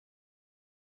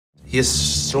He has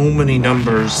so many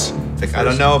numbers. Like, I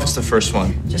don't know if it's the first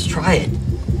one. Just try it.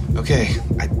 Okay,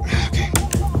 okay.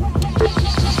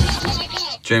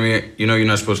 Jamie, you know you're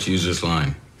not supposed to use this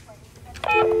line.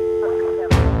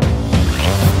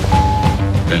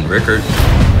 Ben Rickert.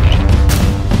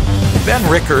 Ben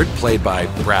Rickert, played by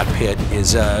Brad Pitt,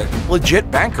 is a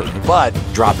legit banker, but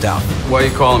dropped out. Why are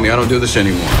you calling me? I don't do this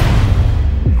anymore.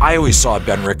 I always saw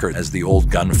Ben Rickert as the old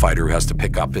gunfighter who has to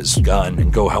pick up his gun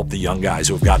and go help the young guys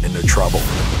who have gotten into trouble.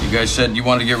 You guys said you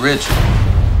wanted to get rich.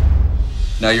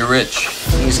 Now you're rich.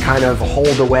 He's kind of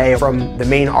holed away from the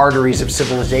main arteries of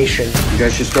civilization. You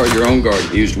guys should start your own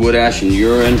garden. Use wood ash and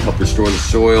urine, help restore the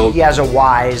soil. He has a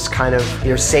wise kind of,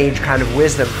 sage kind of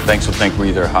wisdom. Thanks will think we're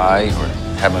either high or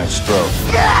having a stroke.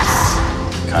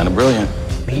 Yes! Kind of brilliant.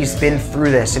 He's been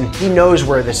through this, and he knows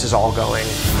where this is all going.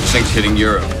 This thing's hitting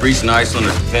Europe. Greece and Iceland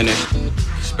are finished.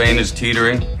 Spain is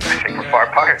teetering. I think we're far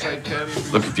apart.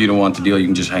 Look, if you don't want the deal, you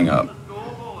can just hang up.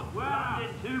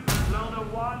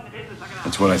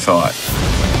 That's what I thought.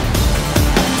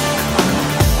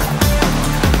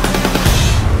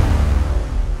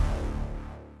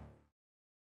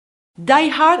 Die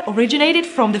Hard originated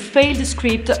from the failed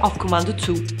script of Commando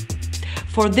 2.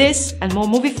 For this and more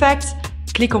movie facts,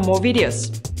 click on more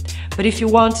videos. But if you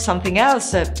want something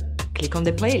else, click on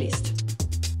the playlist.